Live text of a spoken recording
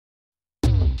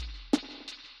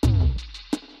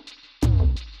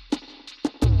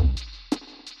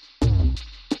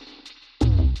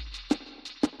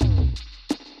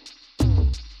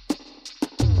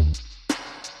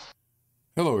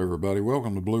everybody.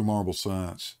 Welcome to Blue Marble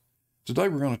Science. Today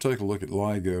we're going to take a look at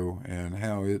LIGO and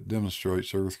how it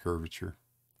demonstrates Earth curvature.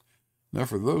 Now,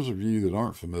 for those of you that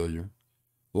aren't familiar,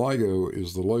 LIGO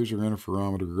is the Laser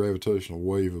Interferometer Gravitational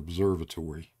Wave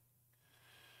Observatory.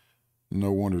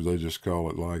 No wonder they just call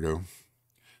it LIGO.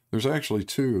 There's actually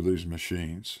two of these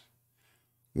machines.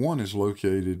 One is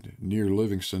located near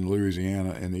Livingston,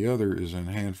 Louisiana, and the other is in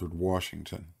Hanford,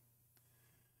 Washington.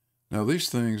 Now,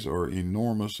 these things are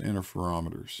enormous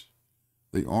interferometers.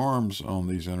 The arms on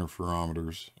these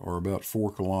interferometers are about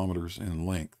 4 kilometers in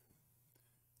length.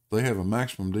 They have a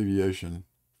maximum deviation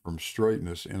from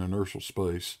straightness in inertial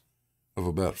space of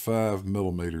about 5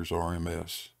 millimeters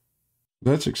RMS.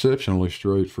 That's exceptionally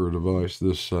straight for a device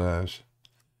this size.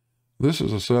 This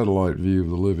is a satellite view of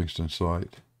the Livingston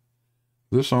site.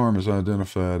 This arm is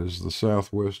identified as the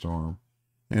southwest arm,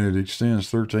 and it extends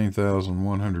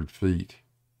 13,100 feet.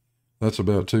 That's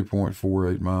about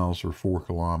 2.48 miles or 4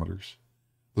 kilometers.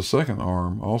 The second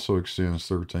arm also extends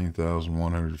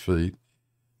 13,100 feet,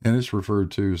 and it's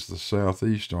referred to as the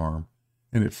southeast arm,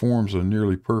 and it forms a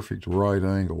nearly perfect right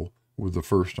angle with the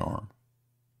first arm.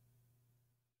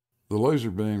 The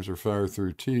laser beams are fired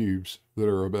through tubes that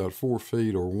are about 4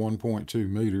 feet or 1.2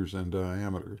 meters in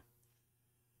diameter.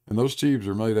 And those tubes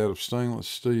are made out of stainless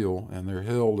steel, and they're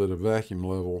held at a vacuum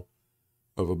level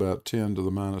of about 10 to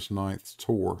the minus 9th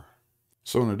torr.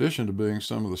 So in addition to being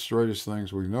some of the straightest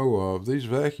things we know of, these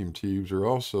vacuum tubes are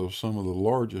also some of the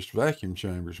largest vacuum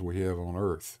chambers we have on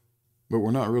Earth. But we're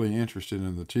not really interested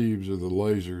in the tubes or the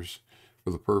lasers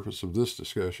for the purpose of this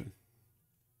discussion.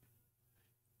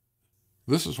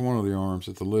 This is one of the arms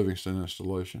at the Livingston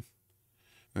installation.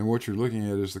 And what you're looking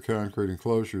at is the concrete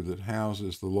enclosure that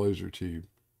houses the laser tube.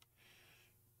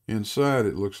 Inside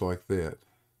it looks like that.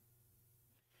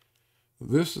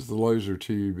 This is the laser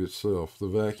tube itself, the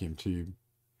vacuum tube.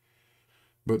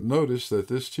 But notice that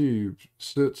this tube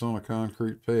sits on a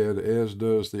concrete pad, as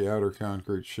does the outer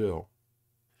concrete shell.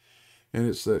 And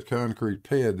it's that concrete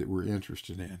pad that we're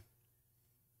interested in.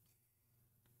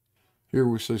 Here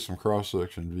we see some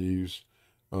cross-section views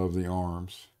of the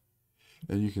arms.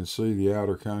 And you can see the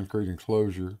outer concrete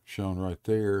enclosure shown right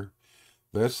there.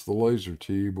 That's the laser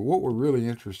tube. But what we're really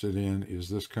interested in is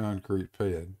this concrete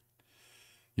pad.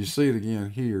 You see it again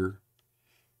here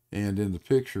and in the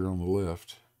picture on the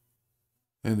left.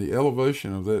 And the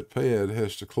elevation of that pad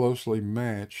has to closely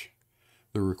match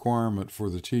the requirement for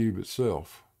the tube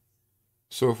itself.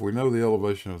 So if we know the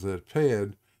elevation of that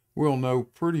pad, we'll know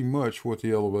pretty much what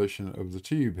the elevation of the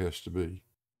tube has to be.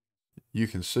 You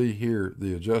can see here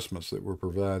the adjustments that were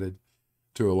provided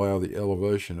to allow the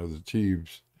elevation of the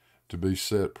tubes to be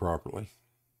set properly.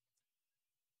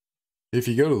 If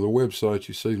you go to the website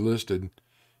you see listed,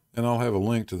 and I'll have a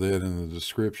link to that in the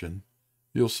description,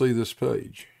 you'll see this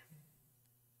page.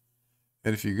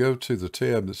 And if you go to the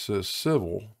tab that says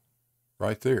Civil,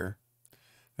 right there,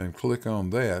 and click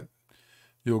on that,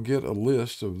 you'll get a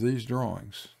list of these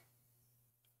drawings.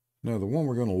 Now, the one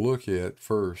we're going to look at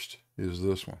first is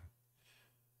this one.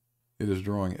 It is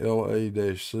drawing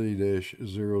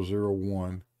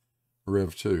LA-C-001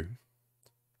 Rev 2.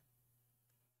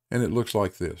 And it looks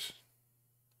like this.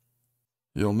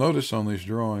 You'll notice on these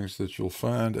drawings that you'll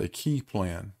find a key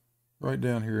plan right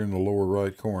down here in the lower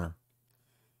right corner.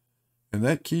 And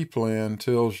that key plan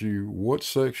tells you what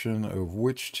section of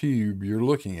which tube you're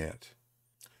looking at.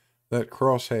 That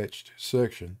cross-hatched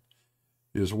section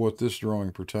is what this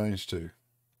drawing pertains to.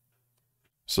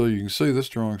 So you can see this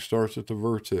drawing starts at the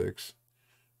vertex,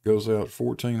 goes out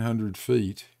 1,400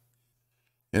 feet,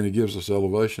 and it gives us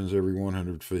elevations every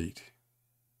 100 feet.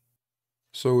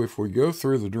 So if we go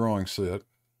through the drawing set,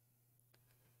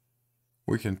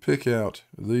 we can pick out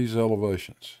these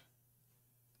elevations.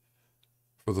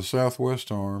 For the southwest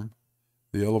arm,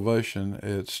 the elevation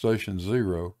at station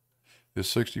 0 is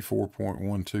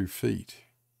 64.12 feet.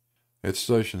 At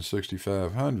station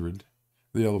 6500,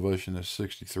 the elevation is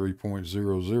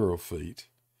 63.00 feet.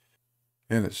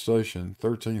 And at station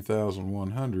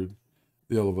 13,100,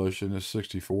 the elevation is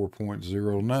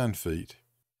 64.09 feet.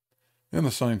 And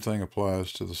the same thing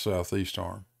applies to the southeast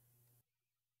arm.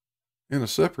 In a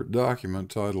separate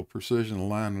document titled Precision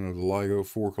Alignment of the LIGO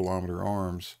 4-kilometer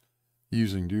Arms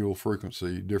Using Dual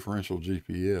Frequency Differential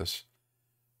GPS,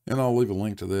 and I'll leave a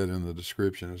link to that in the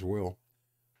description as well.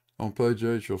 On page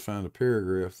 8, you'll find a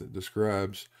paragraph that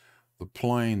describes the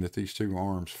plane that these two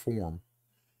arms form.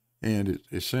 And it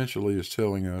essentially is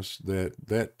telling us that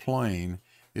that plane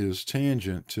is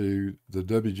tangent to the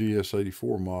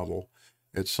WGS-84 model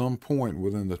at some point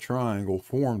within the triangle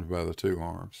formed by the two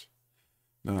arms.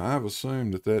 Now, I've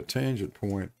assumed that that tangent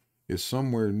point is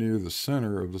somewhere near the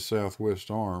center of the southwest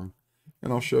arm,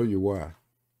 and I'll show you why.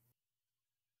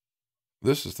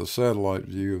 This is the satellite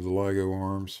view of the LIGO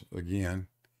arms again.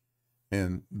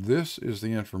 And this is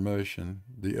the information,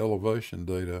 the elevation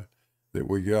data that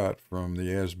we got from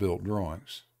the as-built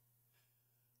drawings.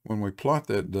 When we plot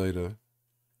that data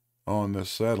on this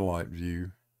satellite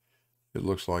view, it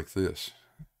looks like this.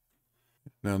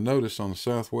 Now notice on the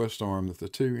southwest arm that the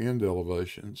two end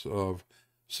elevations of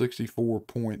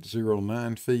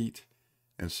 64.09 feet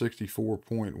and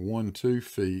 64.12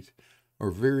 feet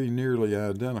are very nearly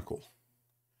identical.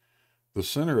 The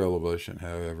center elevation,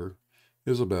 however,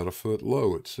 is about a foot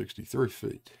low at 63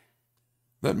 feet.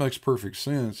 That makes perfect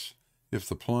sense if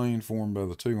the plane formed by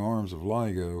the two arms of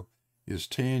LIGO is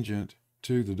tangent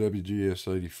to the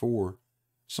WGS-84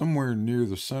 somewhere near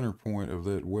the center point of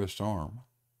that west arm.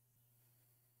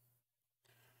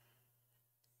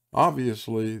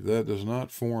 Obviously, that does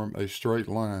not form a straight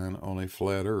line on a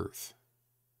flat Earth,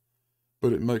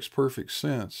 but it makes perfect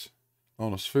sense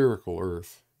on a spherical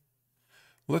Earth.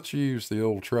 Let's use the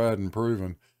old tried and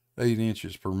proven 8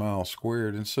 inches per mile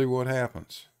squared and see what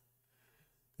happens.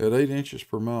 At 8 inches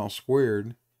per mile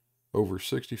squared over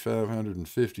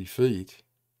 6,550 feet,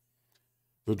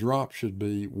 the drop should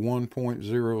be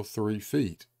 1.03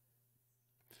 feet.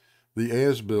 The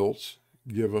as-builts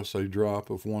give us a drop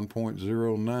of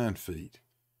 1.09 feet.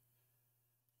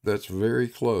 That's very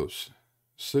close,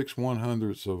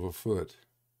 6/100ths of a foot.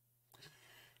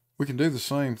 We can do the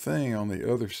same thing on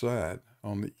the other side,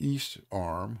 on the east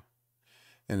arm,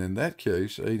 and in that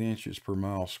case, 8 inches per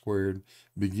mile squared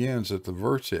begins at the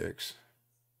vertex,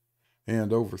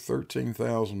 and over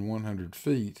 13,100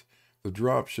 feet, the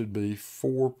drop should be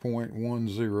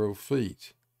 4.10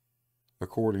 feet.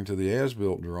 According to the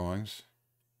as-built drawings,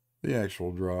 the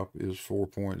actual drop is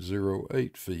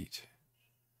 4.08 feet.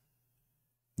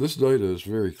 This data is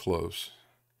very close.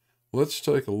 Let's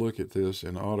take a look at this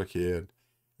in AutoCAD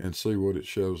and see what it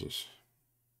shows us.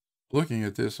 Looking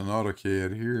at this in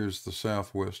AutoCAD, here is the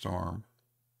southwest arm.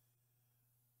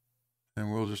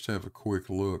 And we'll just have a quick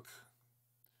look.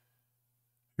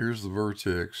 Here's the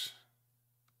vertex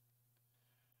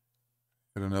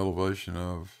at an elevation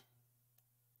of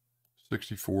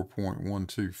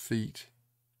 64.12 feet.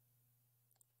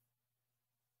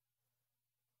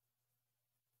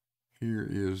 Here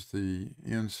is the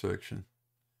end section,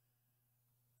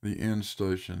 the end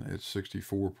station at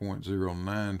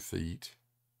 64.09 feet.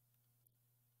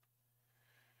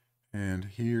 And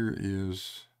here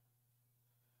is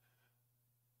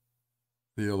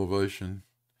the elevation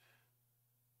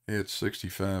at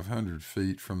 6,500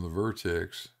 feet from the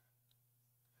vertex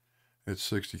at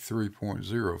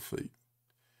 63.0 feet.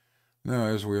 Now,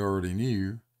 as we already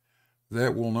knew,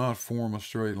 that will not form a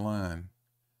straight line.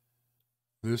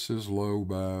 This is low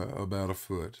by about a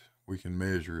foot. We can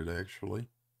measure it actually.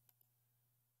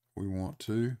 We want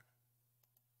to.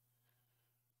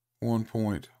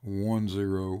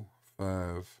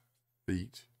 1.105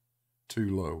 feet,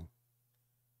 too low.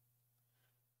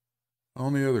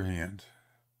 On the other hand,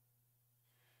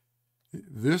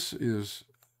 this is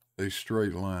a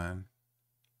straight line.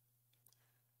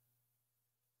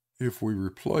 If we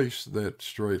replace that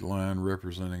straight line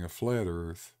representing a flat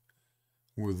Earth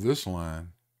with this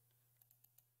line,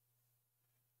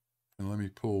 and let me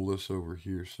pull this over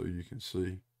here so you can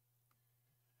see.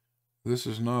 This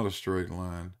is not a straight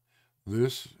line.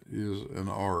 This is an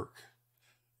arc.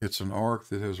 It's an arc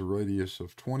that has a radius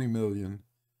of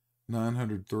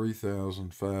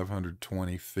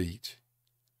 20,903,520 feet.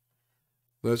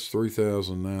 That's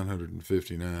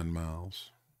 3,959 miles.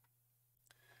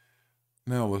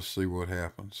 Now let's see what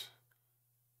happens.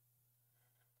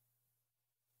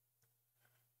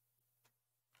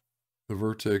 The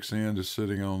vertex end is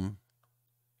sitting on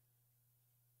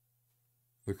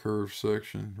the curved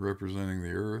section representing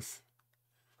the Earth.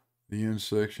 The end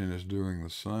section is doing the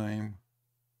same.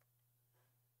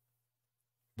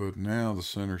 But now the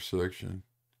center section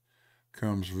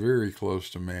comes very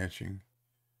close to matching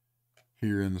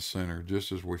here in the center,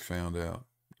 just as we found out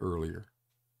earlier.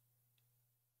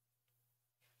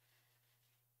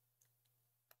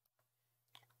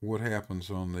 What happens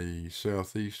on the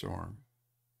southeast arm?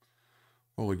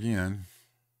 Well, again,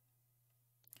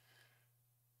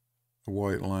 the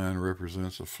white line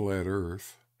represents a flat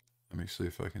Earth. Let me see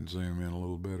if I can zoom in a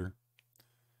little better.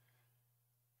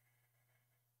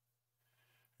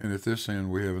 And at this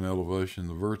end, we have an elevation,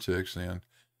 the vertex end,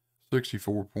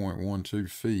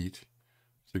 64.12 feet.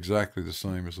 It's exactly the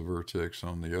same as the vertex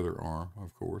on the other arm,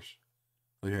 of course.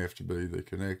 They have to be, they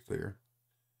connect there.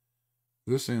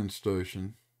 This end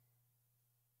station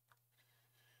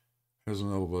has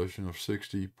an elevation of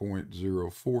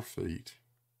 60.04 feet.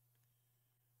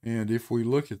 And if we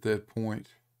look at that point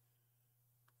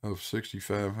of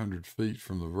 6,500 feet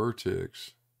from the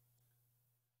vertex,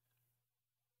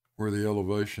 where the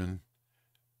elevation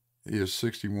is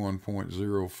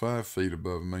 61.05 feet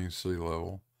above mean sea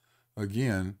level,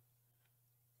 again,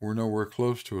 we're nowhere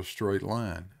close to a straight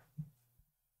line.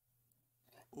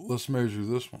 Let's measure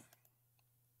this one.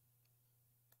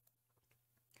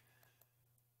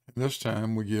 This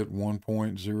time we get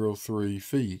 1.03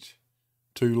 feet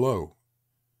too low.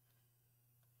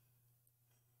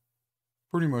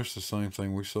 Pretty much the same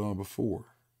thing we saw before.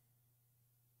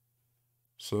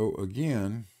 So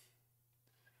again,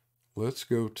 let's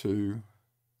go to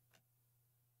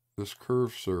this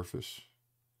curved surface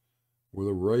with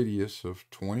a radius of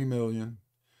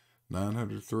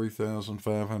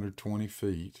 20,903,520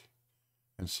 feet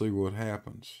and see what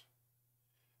happens.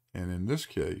 And in this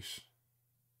case,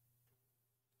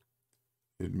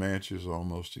 it matches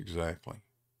almost exactly.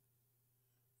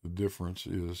 The difference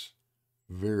is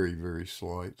very, very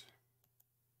slight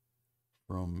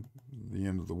from the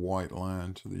end of the white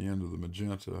line to the end of the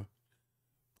magenta,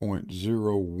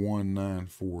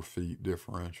 0.0194 feet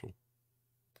differential.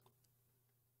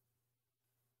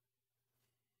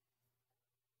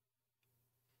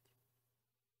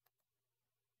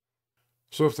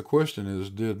 So if the question is,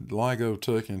 did LIGO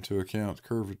take into account the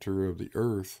curvature of the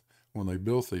Earth when they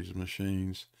built these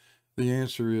machines? The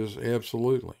answer is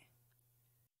absolutely.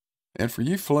 And for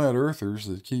you flat earthers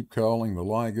that keep calling the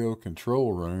LIGO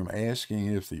control room asking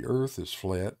if the Earth is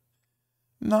flat,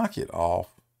 knock it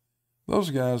off. Those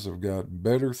guys have got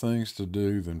better things to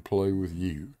do than play with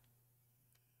you.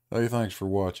 Hey, thanks for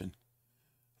watching.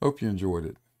 Hope you enjoyed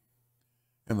it.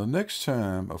 And the next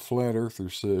time a flat earther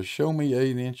says, show me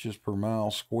 8 inches per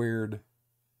mile squared,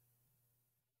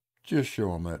 just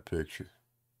show them that picture.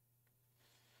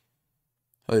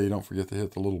 Hey, don't forget to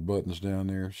hit the little buttons down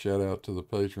there. Shout out to the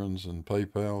patrons and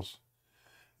PayPals.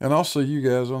 And I'll see you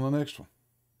guys on the next one.